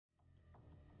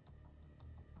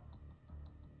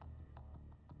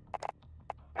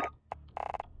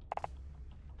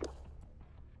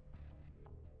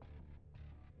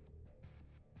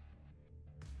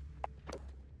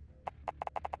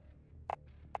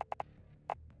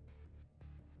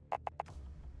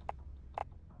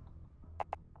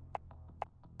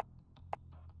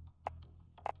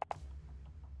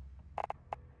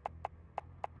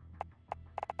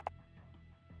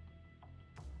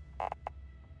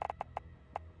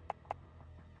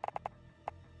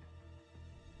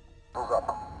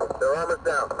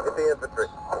Target's down. Hit the infantry.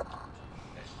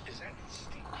 Is that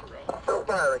Steve Carell? Still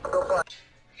firing. Still firing.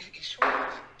 He's short.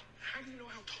 How do you know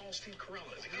how tall Steve Carell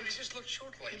is? He just looks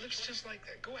short like. He looks just like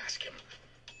that. Go ask him.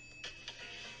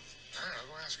 All right, I'll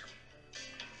go ask him.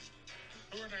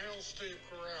 Who in the hell's Steve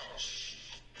Carell?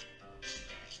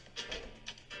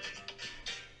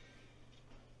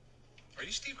 Are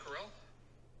you Steve Carell?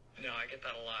 No, I get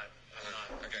that a lot. I'm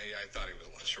not. Okay, yeah, I thought he was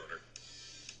a lot shorter.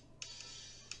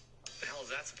 What the hell is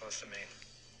that supposed to mean?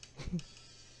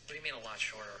 What do you mean a lot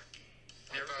shorter?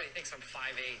 Everybody thinks I'm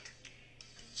 5'8".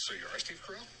 So you are Steve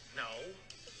Carell? No.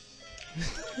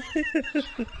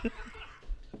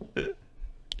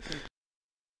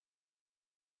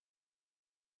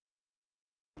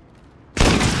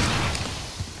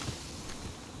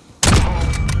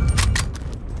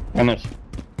 Vamos.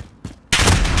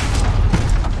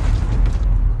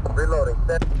 Reloading.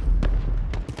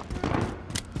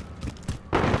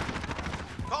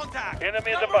 Contact!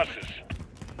 Enemy in the buses.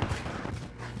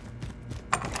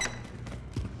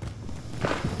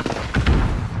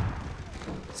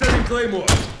 Setting Claymore.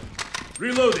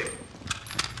 Reloading.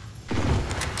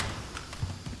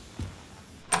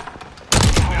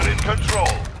 We're in control.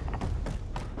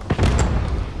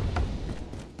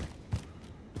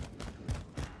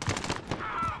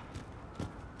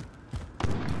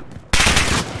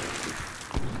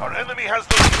 Our enemy has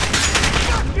the lead.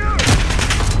 Fuck you!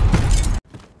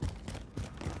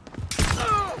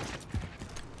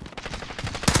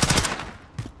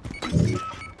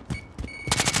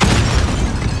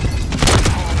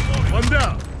 One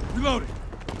down. Reloading.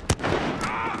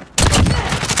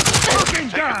 Fucking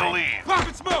Taking the lead.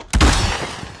 Popping smoke.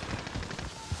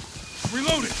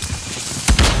 Reloading.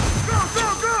 Go, go,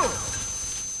 go!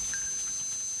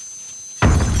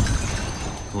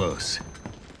 Close.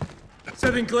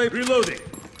 Setting clay. Reloading.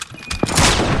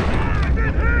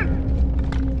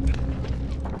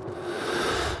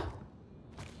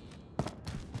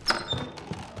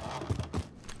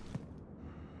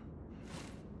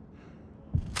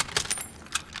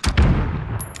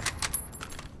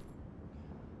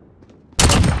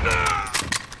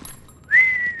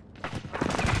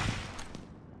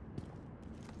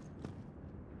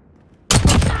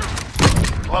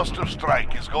 Cluster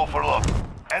strike is go for look.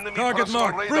 Enemy Target personal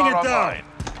marked. radar Bring it online. down.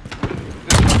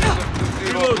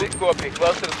 Reloading. Copy.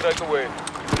 Cluster strike away.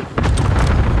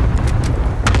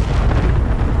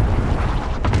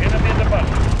 Enemy in the bus.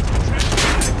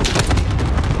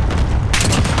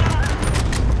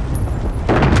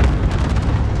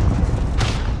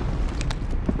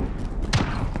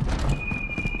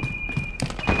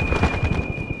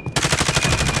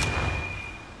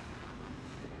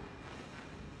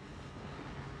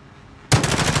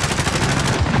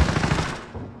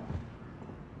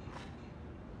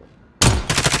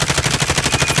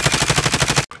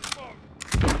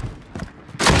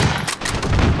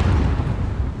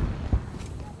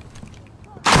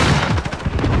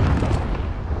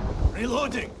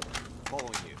 Reloading.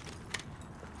 Following you.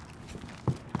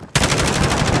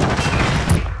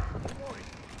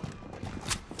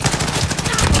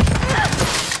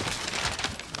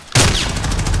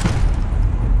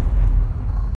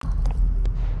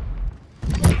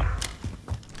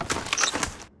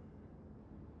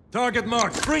 Target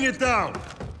marked. Bring it down.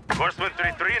 Horseman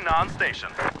 3-3 now on station.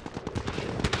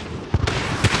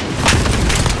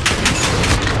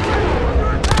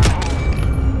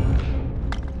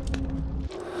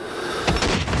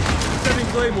 Setting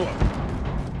Claymore.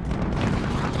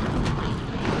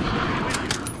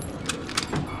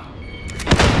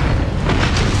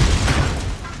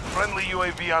 Friendly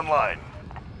UAV online.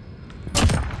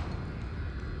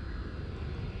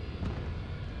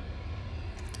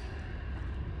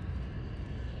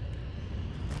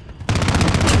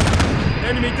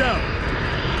 Enemy down.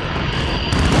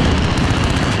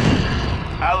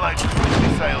 Allied cruise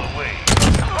missile away.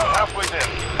 Halfway there.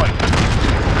 Fight.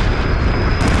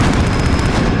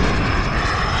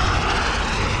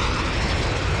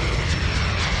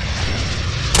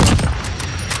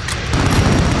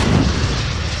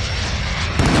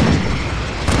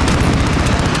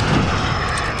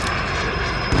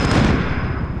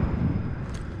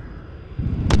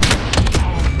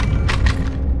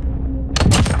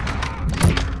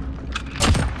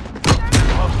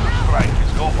 Cluster strike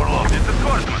is go for look. It's a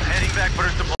swordsman heading back for the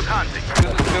hunting.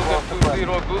 Builder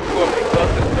 2-0, good copy.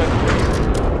 Cluster strike away.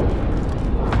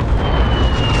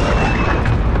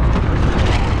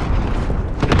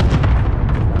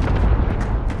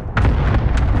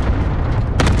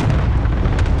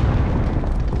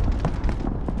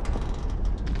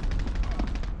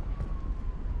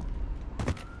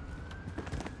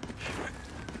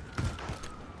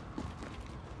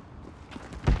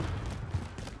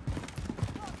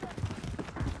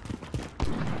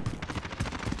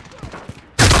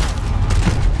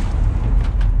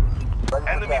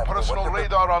 Enemy personal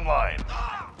radar online.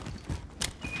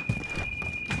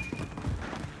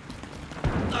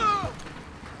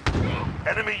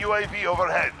 Enemy UAV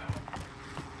overhead.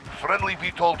 Friendly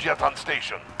VTOL jet on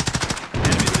station.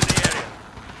 Enemies in the area.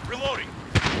 Reloading.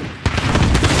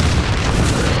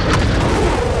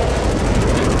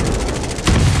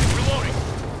 Reloading.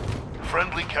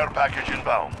 Friendly care package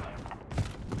inbound.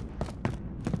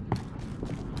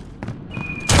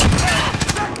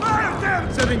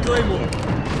 Setting Claymore.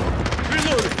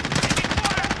 Reloading.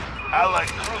 Allied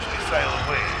cruise missile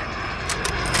away.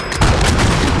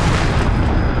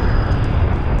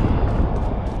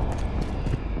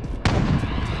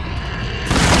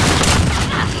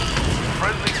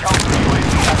 Friendly counter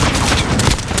UAV active.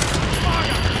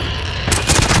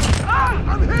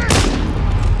 I'm hit!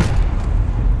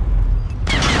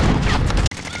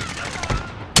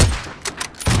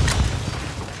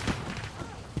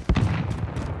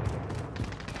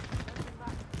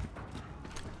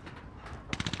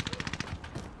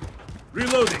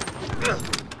 Reloading.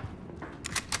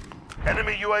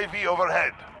 Enemy UAV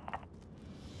overhead.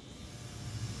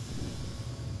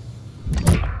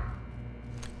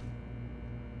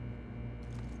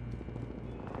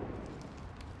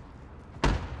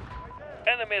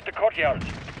 Enemy at the courtyard.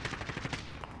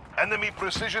 Enemy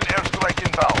precision airstrike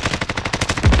inbound.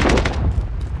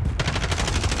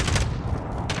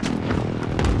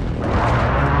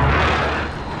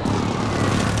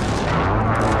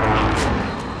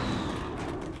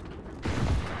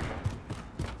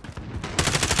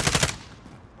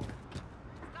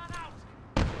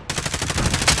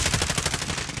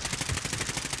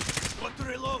 Want to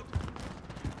reload?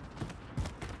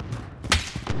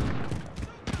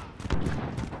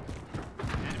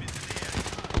 Enemies in the area.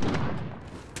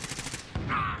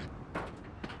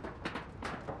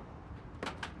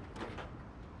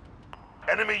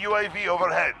 Enemy UAV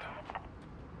overhead.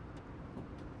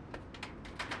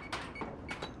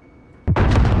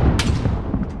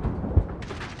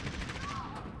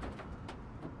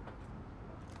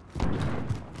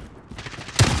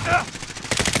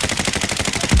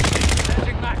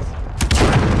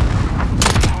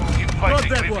 Keep fighting,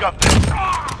 that we've one. got this.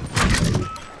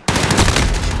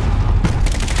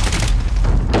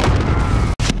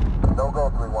 No go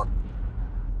 3-1.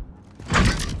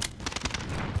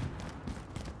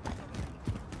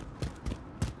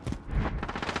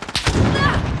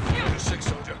 You're sick,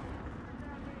 soldier.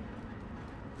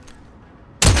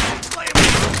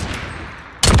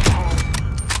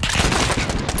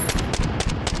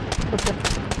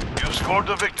 You scored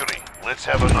the victory. Let's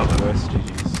have another. West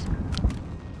GG's.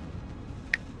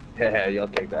 Yeah, you'll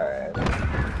take that ass.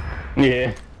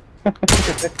 Yeah.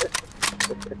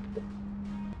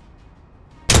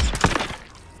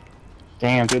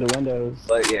 Damn, through the windows.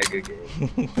 But yeah, good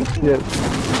game. Yep.